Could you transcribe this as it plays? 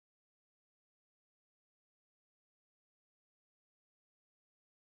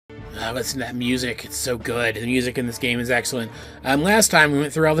Listen to that music. It's so good. The music in this game is excellent. Last time we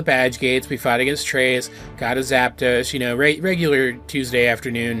went through all the badge gates. We fought against Trace, got a Zapdos, you know, regular Tuesday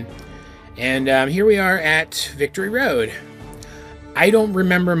afternoon. And here we are at Victory Road. I don't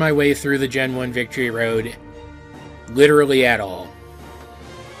remember my way through the Gen 1 Victory Road literally at all.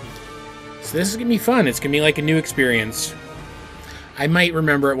 So this is going to be fun. It's going to be like a new experience. I might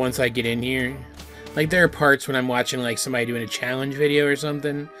remember it once I get in here. Like, there are parts when I'm watching, like, somebody doing a challenge video or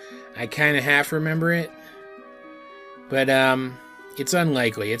something. I kind of half remember it. But, it's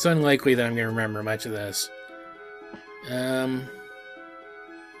unlikely. It's unlikely that I'm going to remember much of this. Where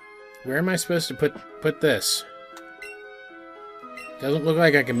am I supposed to put this? Doesn't look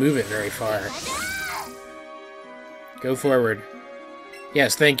like I can move it very far. Go forward.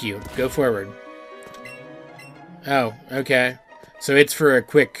 Yes, thank you. Go forward. Oh, okay. So it's for a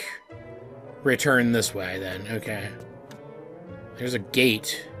quick return this way, then. Okay. There's a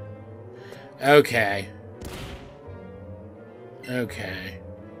gate. Okay. Okay.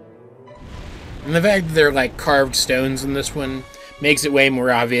 And the fact that they're, like, carved stones in this one makes it way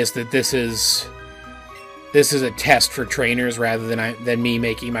more obvious that this is a test for trainers rather than me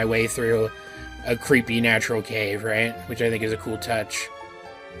making my way through a creepy natural cave, right? Which I think is a cool touch.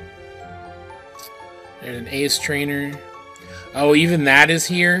 There's an ace trainer. Oh, even that is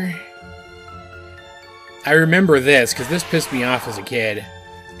here? I remember this, because this pissed me off as a kid.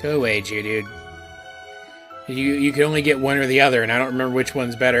 Go away, dude. You can only get one or the other, and I don't remember which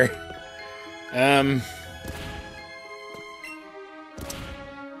one's better.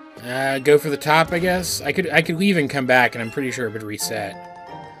 Go for the top, I guess? I could leave and come back, and I'm pretty sure it would reset.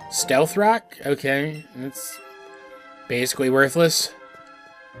 Stealth Rock? Okay. That's basically worthless.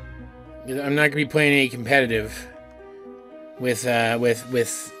 I'm not going to be playing any competitive with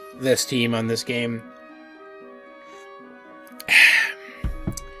this team on this game.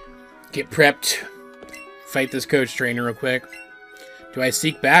 Get prepped. Fight this coach trainer real quick. Do I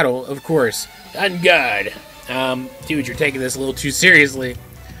seek battle? Of course. On guard. Dude, you're taking this a little too seriously.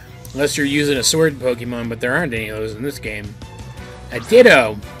 Unless you're using a sword Pokemon, but there aren't any of those in this game. A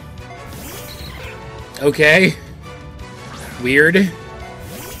Ditto. Okay. Weird.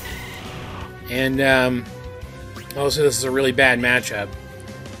 And, also this is a really bad matchup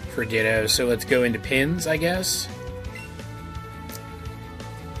for Ditto, so let's go into pins, I guess.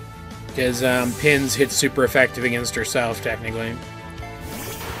 Because, pins hit super effective against herself, technically.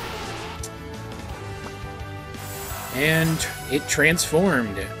 And it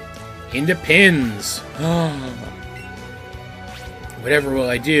transformed into pins. Whatever will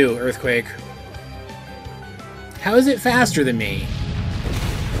I do, Earthquake? How is it faster than me?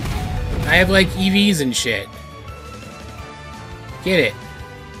 I have, like, EVs and shit. Get it.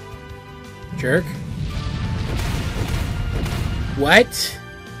 Jerk. What?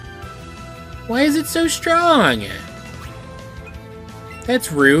 Why is it so strong?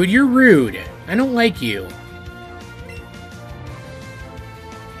 That's rude. You're rude. I don't like you.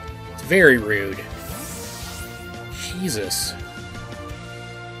 It's very rude. Jesus.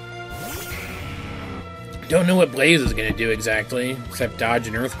 Don't know what Blaze is gonna do exactly, except dodge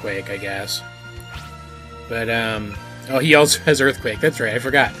an Earthquake, I guess. But, oh, he also has Earthquake. That's right, I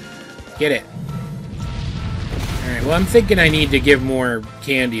forgot. Get it. Alright, well, I'm thinking I need to give more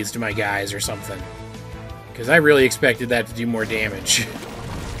candies to my guys or something. Because I really expected that to do more damage.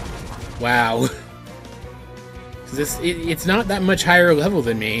 Wow. It's not that much higher level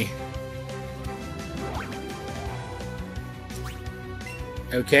than me.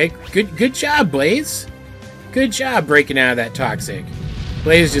 Okay, good job, Blaze. Good job breaking out of that toxic.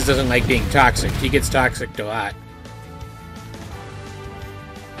 Blaze just doesn't like being toxic. He gets toxic a lot.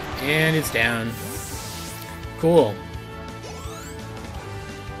 And it's down. Cool.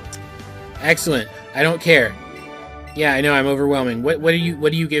 Excellent. I don't care. Yeah, I know I'm overwhelming. What do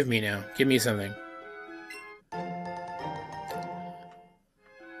you give me now? Give me something.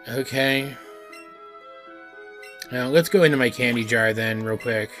 Okay. Now let's go into my candy jar then, real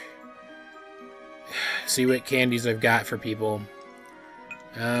quick. See what candies I've got for people.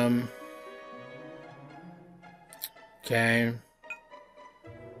 Okay.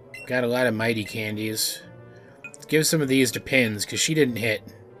 Got a lot of mighty candies. Let's give some of these to Pins, because she didn't hit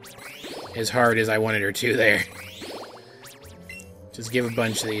as hard as I wanted her to there. Just give a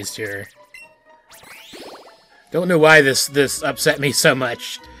bunch of these to her. Don't know why this upset me so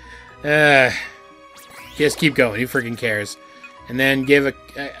much. Just keep going. Who freaking cares? And then give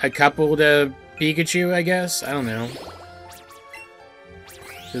a couple to Pikachu, I guess? I don't know.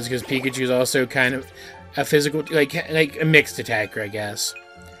 Just because Pikachu's also kind of a physical, like a mixed attacker, I guess.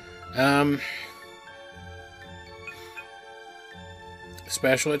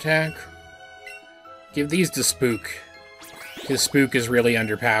 Special attack. Give these to Spook. Because Spook is really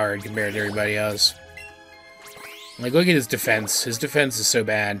underpowered compared to everybody else. Like, look at his defense. His defense is so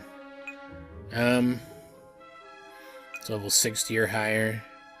bad. It's level 60 or higher.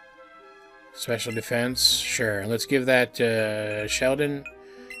 Special defense. Sure. Let's give that to Sheldon.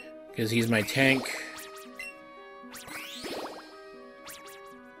 Because he's my tank.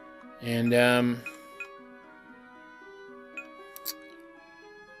 And, I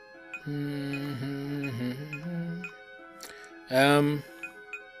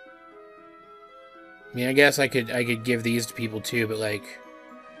mean, I guess I could give these to people too, but like,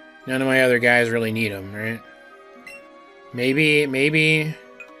 none of my other guys really need them, right? Maybe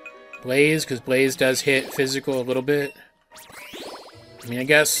Blaze, because Blaze does hit physical a little bit. I mean, I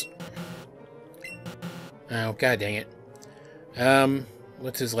guess. Oh, god dang it.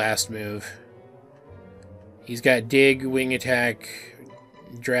 What's his last move? He's got Dig, Wing Attack,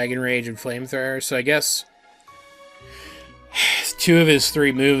 Dragon Rage, and Flamethrower, so I guess 2 of his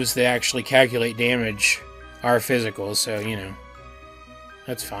 3 moves that actually calculate damage are physical, so, you know.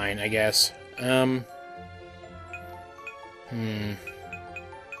 That's fine, I guess.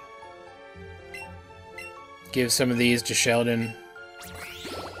 Give some of these to Sheldon.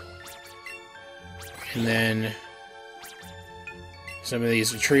 And then some of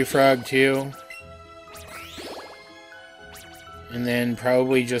these to Tree Frog, too. And then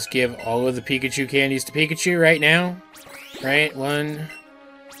probably just give all of the Pikachu candies to Pikachu right now. Right? 1,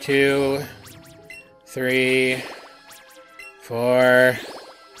 2, 3, 4.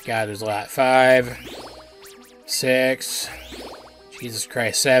 God, there's a lot. 5, 6. Jesus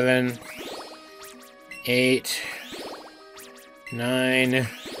Christ, 7, 8, 9,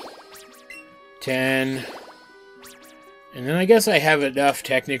 10. And then I guess I have enough,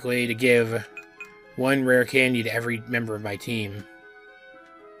 technically, to give 1 rare candy to every member of my team.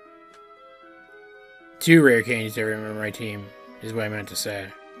 2 rare candies to every member of my team, is what I meant to say.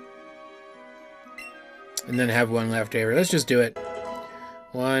 And then have 1 left over. Let's just do it.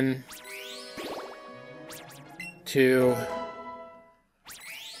 1, 2.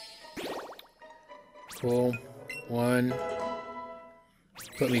 Cool. 1.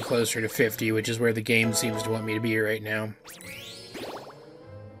 Put me closer to 50, which is where the game seems to want me to be right now.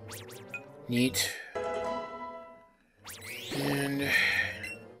 Neat. And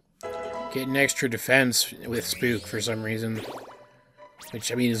get an extra defense with Spook for some reason.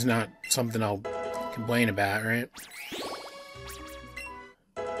 Which, I mean, is not something I'll complain about, right?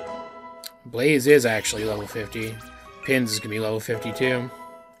 Blaze is actually level 50. Pins is going to be level 52.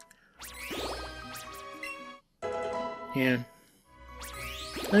 Yeah.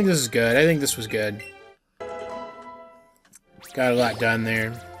 I think this is good. I think this was good. Got a lot done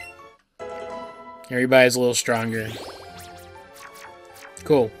there. Everybody's a little stronger.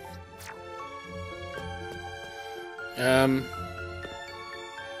 Cool.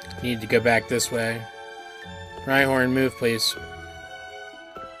 Need to go back this way. Rhyhorn, move, please.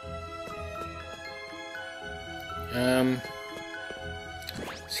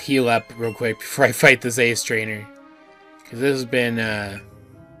 Let's heal up real quick before I fight this Ace Trainer. Because this has been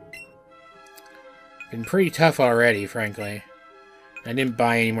pretty tough already, frankly. I didn't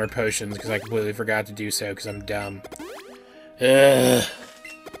buy any more potions because I completely forgot to do so because I'm dumb. Ugh.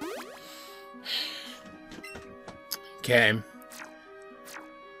 Okay.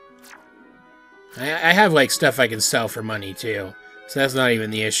 I have, like, stuff I can sell for money, too. So that's not even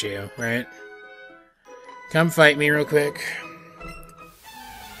the issue, right? Come fight me real quick.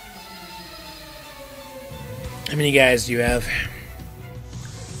 How many guys do you have?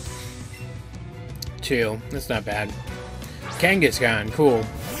 2. That's not bad. Kangaskhan, cool.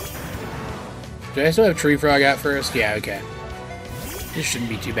 Do I still have Tree Frog out first? Yeah, okay. This shouldn't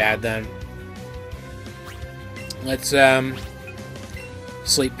be too bad, then. Let's,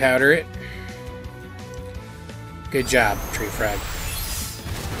 Sleep Powder it. Good job, Tree Frog.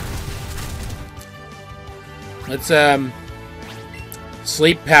 Let's,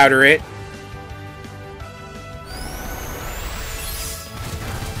 Sleep Powder it.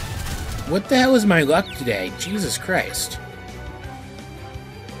 What the hell is my luck today? Jesus Christ.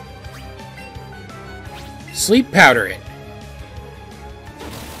 Sleep Powder it.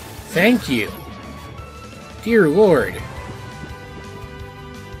 Thank you. Dear Lord.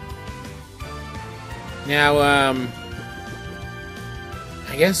 Now, I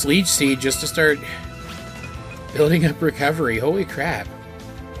guess Leech Seed just to start building up recovery. Holy crap.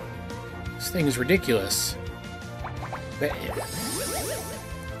 This thing is ridiculous. But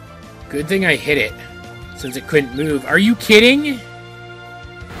good thing I hit it, since it couldn't move. Are you kidding?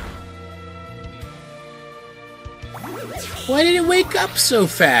 Why did it wake up so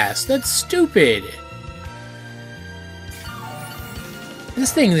fast? That's stupid.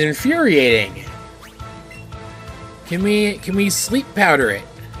 This thing's infuriating. Can we sleep powder it?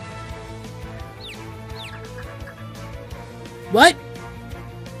 What?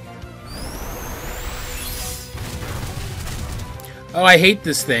 Oh, I hate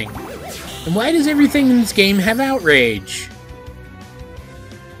this thing. And why does everything in this game have outrage?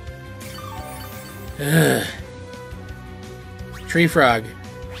 Ugh. Tree frog,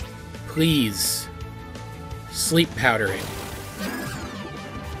 please sleep powder it.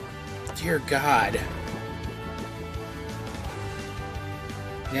 Dear God.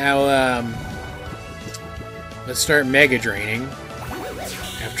 Now, let's start mega draining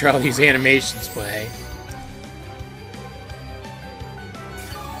after all these animations play.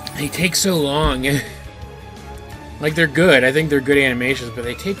 They take so long. Like, they're good. I think they're good animations, but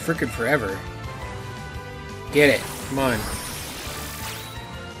they take frickin' forever. Get it. Come on.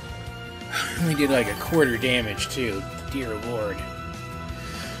 Only did like a quarter damage, too. Dear Lord.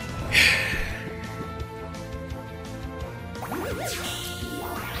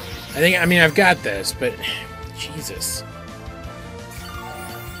 I mean, I've got this, but... Jesus.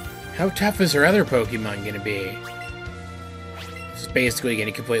 How tough is our other Pokemon gonna be? It's basically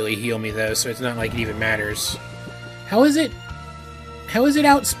gonna completely heal me, though, so it's not like it even matters. How is it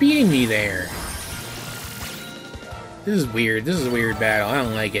outspeeding me there? This is weird. This is a weird battle. I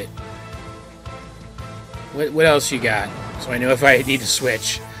don't like it. What else you got? So I know if I need to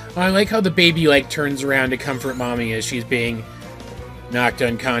switch. Oh, I like how the baby, like, turns around to comfort mommy as she's being knocked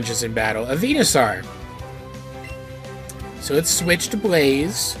unconscious in battle. A Venusaur. So let's switch to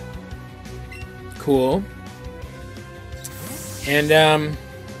Blaze. Cool. And,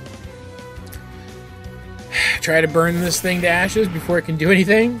 try to burn this thing to ashes before it can do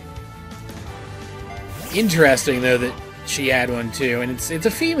anything. Interesting, though, that she had one, too. And it's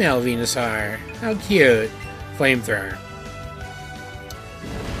a female Venusaur. How cute. Flamethrower.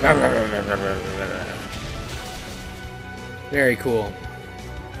 Very cool.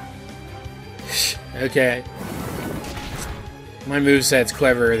 Okay. My moveset's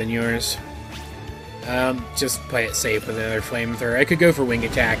cleverer than yours. Just play it safe with another Flamethrower. I could go for Wing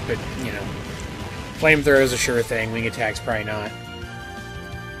Attack, but, you know. Flamethrower is a sure thing. Wing Attack's probably not.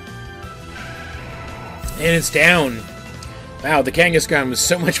 And it's down. Wow, the Kangaskhan was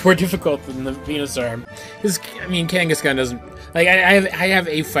so much more difficult than the Venusaur. Because, I mean, Kangaskhan doesn't... Like, I have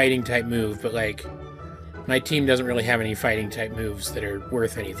a fighting-type move, but, like... My team doesn't really have any fighting-type moves that are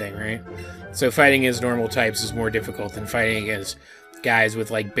worth anything, right? So fighting against normal types is more difficult than fighting against guys with,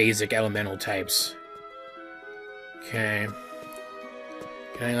 like, basic elemental types. Okay.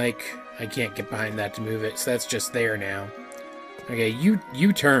 Can I, like... I can't get behind that to move it, so that's just there now. Okay, you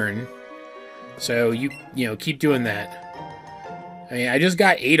turn. So, you know, keep doing that. I mean, I just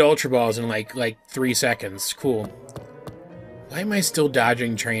got 8 Ultra Balls in, like 3 seconds. Cool. Why am I still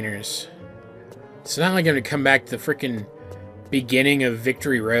dodging trainers? It's not like I'm gonna come back to the frickin' beginning of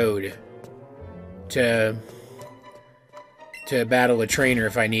Victory Road to battle a trainer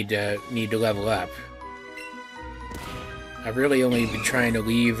if I need to level up. I've really only been trying to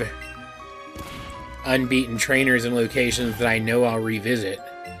leave unbeaten trainers in locations that I know I'll revisit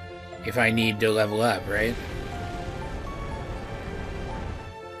if I need to level up, right?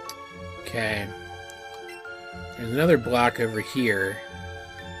 Okay. There's another block over here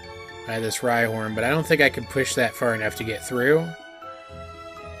by this Rhyhorn, but I don't think I can push that far enough to get through.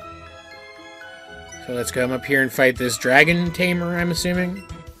 So let's come up here and fight this Dragon Tamer, I'm assuming.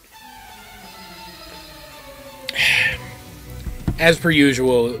 As per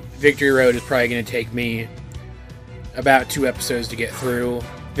usual, Victory Road is probably going to take me about 2 episodes to get through.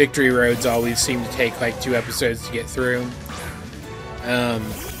 Victory Roads always seem to take like 2 episodes to get through.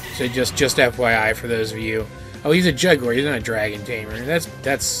 So just FYI for those of you. Oh, he's a Juggler, he's not a Dragon Tamer.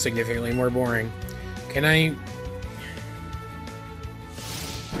 That's significantly more boring. Can I...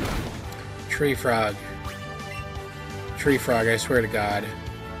 Tree Frog. Tree Frog, I swear to God.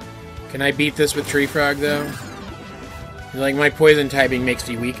 Can I beat this with Tree Frog, though? Like, my poison typing makes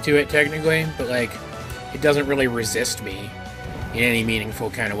me weak to it, technically, but, like, it doesn't really resist me in any meaningful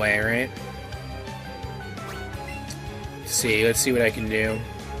kind of way, right? Let's see what I can do.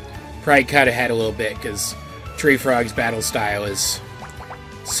 Probably cut ahead a little bit, because Tree Frog's battle style is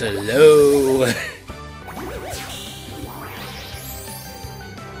slow.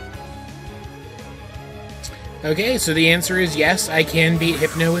 Okay, so the answer is yes, I can beat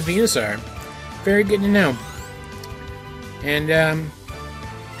Hypno with Venusaur. Very good to know. And,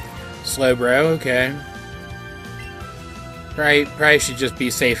 Slowbro, okay. Probably should just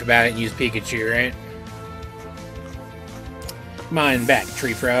be safe about it and use Pikachu, right? Come on back,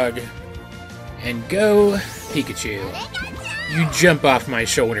 Tree Frog. And go, Pikachu. You jump off my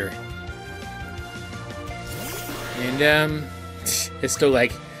shoulder. And, it's still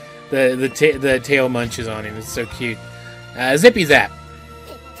like, the tail munches on him. It's so cute. Zippy Zap.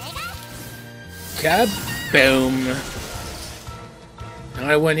 Kaboom.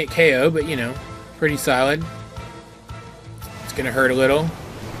 Not a one-hit KO, but, you know, pretty solid. It's gonna hurt a little.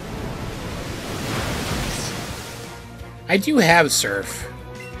 I do have Surf.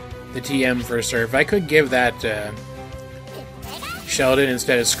 The TM for Surf. I could give that to Sheldon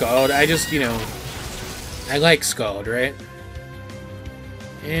instead of Scald. I just, you know, I like Scald, right?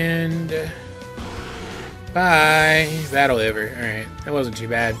 And bye. Battle over. Alright, that wasn't too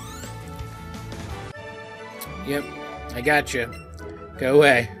bad. Yep, I got you. Go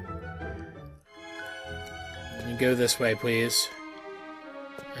away. Let me go this way, please.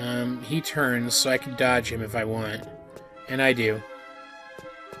 He turns, so I can dodge him if I want. And I do.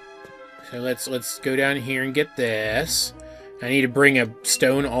 So let's go down here and get this. I need to bring a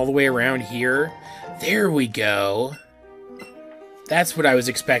stone all the way around here. There we go. That's what I was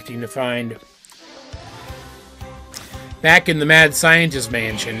expecting to find. Back in the Mad Scientist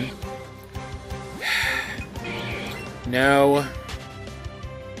Mansion. No.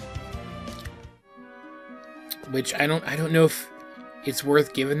 Which I don't know if it's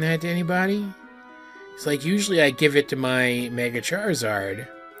worth giving that to anybody. It's like usually I give it to my Mega Charizard.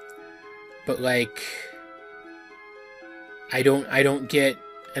 But like I don't get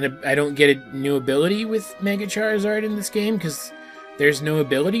a new ability with Mega Charizard in this game because there's no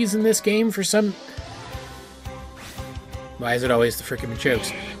abilities in this game for some... Why is it always the frickin'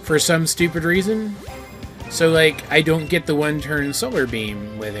 Machokes? For some stupid reason. So like I don't get the one-turn Solar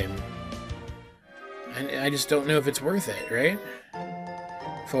Beam with him. I just don't know if it's worth it, right?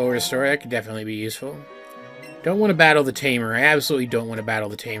 Full Restore, that could definitely be useful. Don't want to battle the Tamer. I absolutely don't want to battle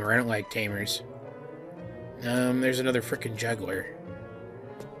the Tamer. I don't like Tamers. There's another frickin' Juggler.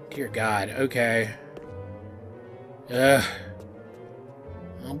 Dear God, okay.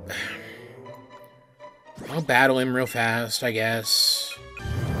 I'll battle him real fast, I guess.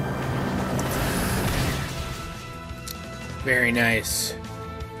 Very nice.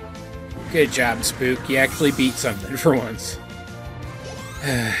 Good job, Spook. You actually beat something for once.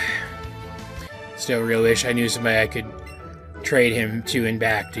 Still real wish I knew somebody I could trade him to and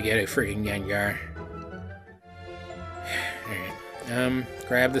back to get a freaking Gengar. Alright.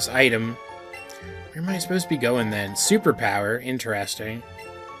 Grab this item. Where am I supposed to be going then? Superpower. Interesting.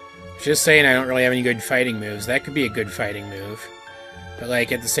 Just saying I don't really have any good fighting moves. That could be a good fighting move. But,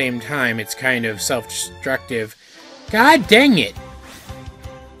 like, at the same time, it's kind of self-destructive. God dang it!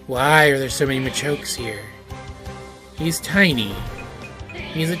 Why are there so many Machokes here? He's tiny.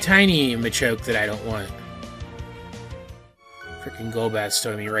 He's a tiny Machoke that I don't want. Freaking Golbat's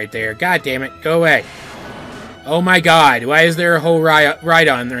throwing me right there. God damn it, go away. Oh my god, why is there a whole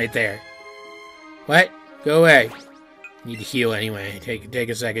Rhydon right there? What? Go away. Need to heal anyway. Take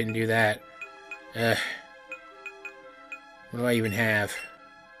a second and do that. What do I even have?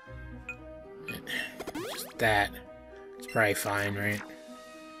 Just that. It's probably fine, right?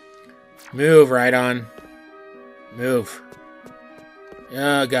 Move, Rhydon. Move.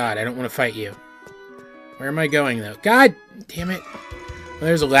 Oh god, I don't want to fight you. Where am I going, though? God damn it. Well,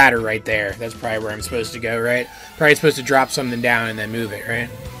 there's a ladder right there. That's probably where I'm supposed to go, right? Probably supposed to drop something down and then move it, right?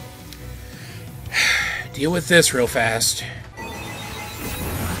 Deal with this real fast.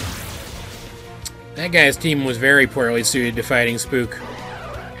 That guy's team was very poorly suited to fighting Spook.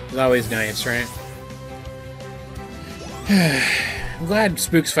 It's always nice, right? I'm glad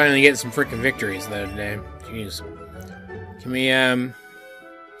Spook's finally getting some frickin' victories, though, today. Jeez. Can we,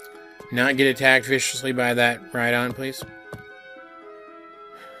 not get attacked viciously by that Rhydon, please?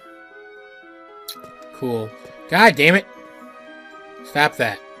 Cool. God damn it! Stop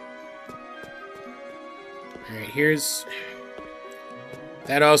that. Alright, here's...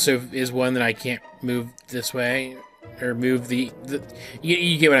 That also is one that I can't move this way. Or move the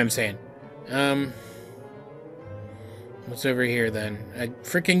you get what I'm saying. What's over here, then? A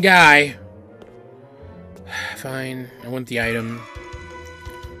frickin' guy! Fine. I want the item.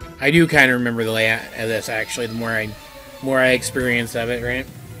 I do kind of remember the layout of this, actually, the more I experience of it, right?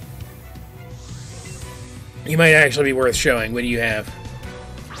 You might actually be worth showing. What do you have?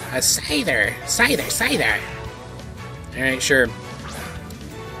 A Scyther! Scyther! Scyther! Alright, sure.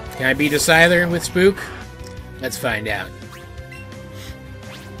 Can I beat a Scyther with Spook? Let's find out.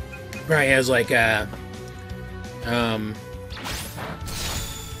 Probably has like a...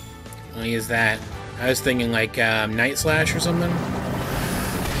 What is that? I was thinking like Night Slash or something.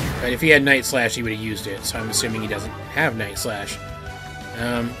 But if he had Night Slash, he would have used it, so I'm assuming he doesn't have Night Slash.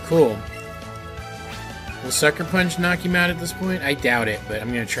 Cool. Will Sucker Punch knock him out at this point? I doubt it, but I'm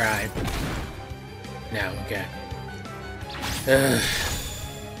gonna try. No, okay.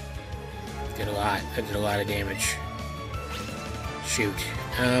 Did a lot. That did a lot of damage. Shoot.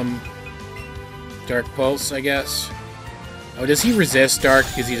 Dark Pulse, I guess. Oh, does he resist Dark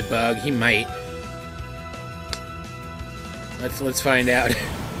because he's a bug? He might. Let's find out.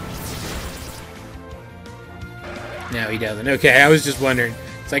 No, he doesn't. Okay, I was just wondering.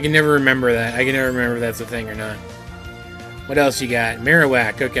 So I can never remember that. I can never remember if that's a thing or not. What else you got?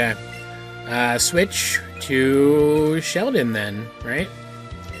 Marowak, okay. Switch to Sheldon then, right?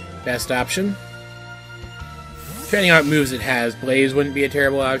 Best option. Depending on what moves it has, Blaze wouldn't be a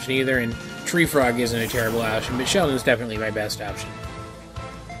terrible option either, and Tree Frog isn't a terrible option, but Sheldon's definitely my best option.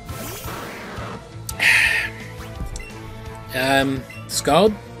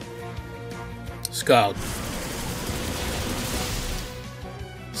 Scald? Scald.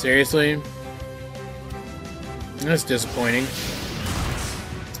 Seriously? That's disappointing.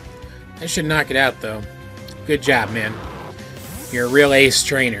 I should knock it out, though. Good job, man. You're a real ace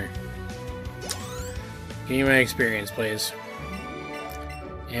trainer. Give me my experience, please.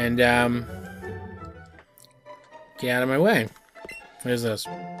 And, get out of my way. What is this?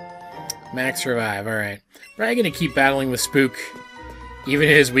 Max Revive, alright. Probably gonna keep battling with Spook, even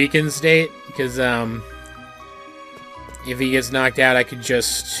in his weakened state, because, if he gets knocked out, I could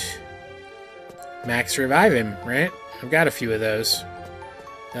just Max Revive him, right? I've got a few of those.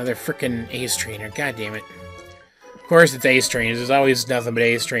 Another frickin' Ace Trainer, god damn it. Of course it's Ace Trainers, there's always nothing but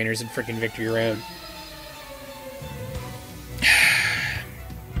Ace Trainers in frickin' Victory Road.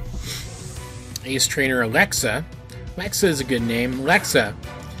 Ace Trainer Alexa. Alexa is a good name. Alexa,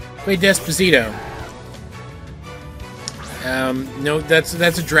 play Despacito. No, that's a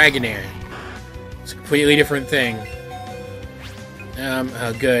Dragonair. It's a completely different thing.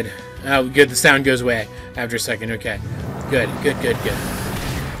 Oh, good. Oh, good, the sound goes away after a second, okay. Good.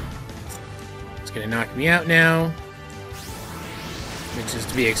 It's gonna knock me out now. Which is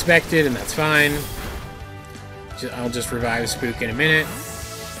to be expected, and that's fine. I'll just revive Spook in a minute.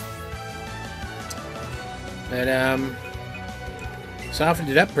 But, softened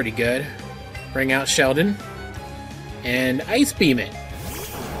it up pretty good. Bring out Sheldon. And Ice Beam it.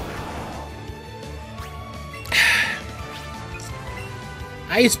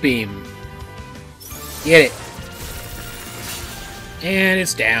 Ice Beam. Get it. And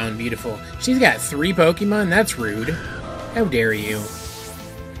it's down. Beautiful. She's got 3 Pokemon? That's rude. How dare you.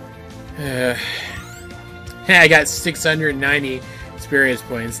 I got 690 experience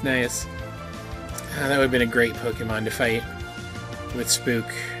points. Nice. Oh, that would have been a great Pokemon to fight with Spook.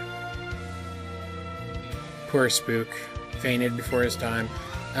 Poor Spook. Fainted before his time.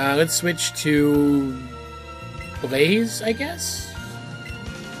 Let's switch to Blaze, I guess?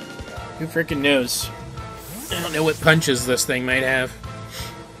 Who frickin' knows? I don't know what punches this thing might have.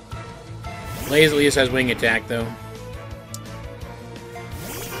 Blaze at least has Wing Attack, though.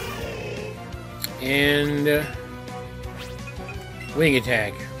 And Wing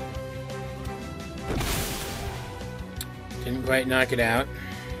Attack. Didn't quite knock it out.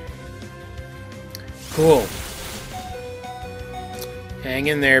 Cool. Hang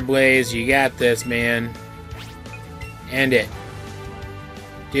in there, Blaze. You got this, man. End it.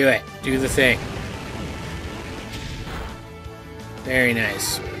 Do it. Do the thing. Very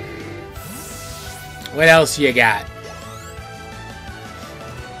nice. What else you got?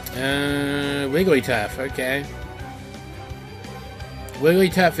 Wigglytuff. Okay.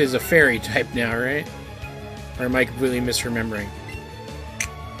 Wigglytuff is a fairy type now, right? Or am I completely misremembering?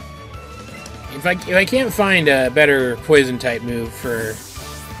 If I can't find a better poison type move for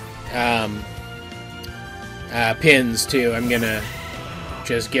pins too, I'm gonna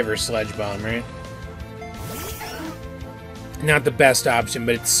just give her Sludge Bomb, right? Not the best option,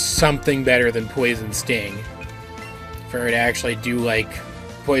 but it's something better than Poison Sting for her to actually do like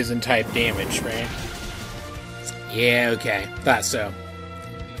poison type damage, right? Yeah, okay, thought so.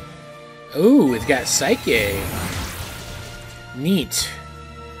 Ooh, it's got Psychic. Neat.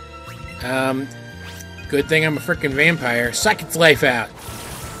 Good thing I'm a frickin' vampire. Suck its life out.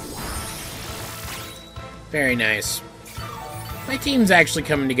 Very nice. My team's actually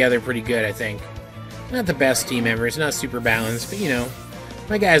coming together pretty good, I think. Not the best team ever. It's not super balanced, but you know,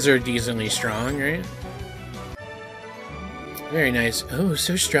 my guys are decently strong, right? Very nice. Oh,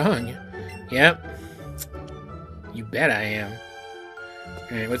 so strong. Yep. You bet I am.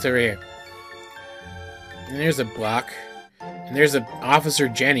 Alright, what's over here? And there's a block. And there's an Officer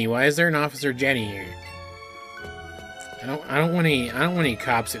Jenny. Why is there an Officer Jenny here? I don't want any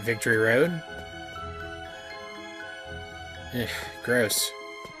cops at Victory Road. Ugh, gross.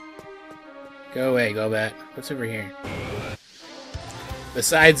 Go away, Golbat. What's over here?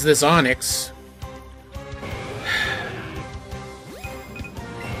 Besides this Onyx.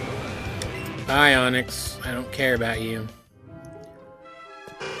 Bye, Onyx. I don't care about you.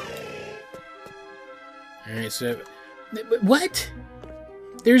 Alright, so... What?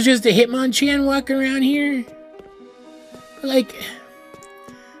 There's just a Hitmonchan walking around here? Like...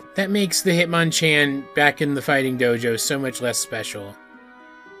 That makes the Hitmonchan back in the fighting dojo so much less special.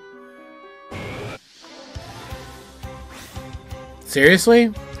 Seriously?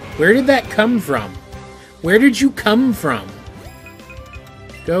 Where did that come from? Where did you come from?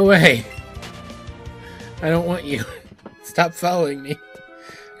 Go away. I don't want you. Stop following me.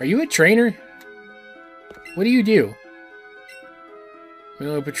 Are you a trainer? What do you do?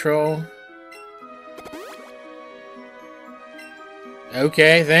 Milo Patrol.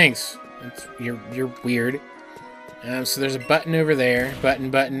 Okay, thanks. You're weird. So there's a button over there.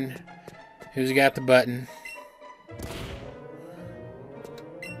 Button. Who's got the button?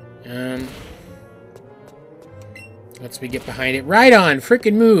 Let's me get behind it. Right on!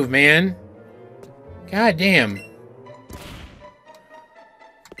 Frickin' move, man! God damn.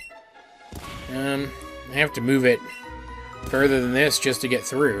 I have to move it further than this just to get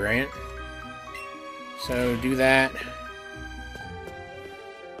through, right? So, do that.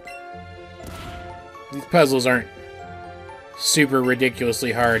 These puzzles aren't super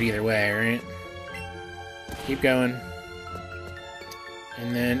ridiculously hard either way, right? Keep going.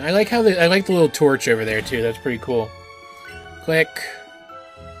 And then, I like the little torch over there, too. That's pretty cool. Click.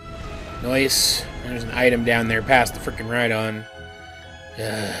 Nice. There's an item down there past the frickin' Rhydon.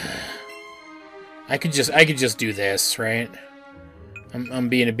 I could just do this, right? I'm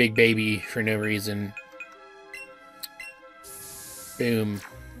being a big baby for no reason. Boom.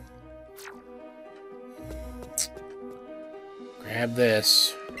 Grab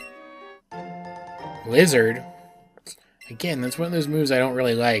this. Lizard. Again, that's one of those moves I don't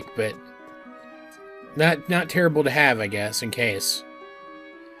really like, but not terrible to have, I guess, in case.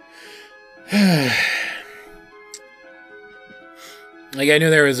 Like, I know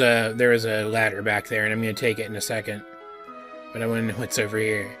there was a ladder back there, and I'm gonna take it in a second. But I want to know what's over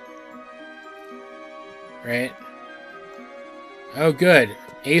here. Right? Oh, good.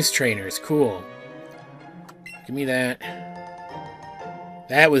 Ace trainers, cool. Give me that.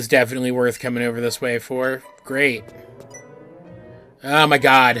 That was definitely worth coming over this way for. Great. Oh my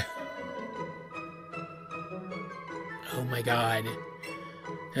god. Oh my god.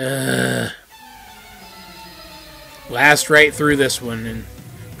 Blast right through this one and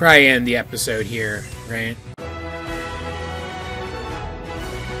probably end the episode here, right?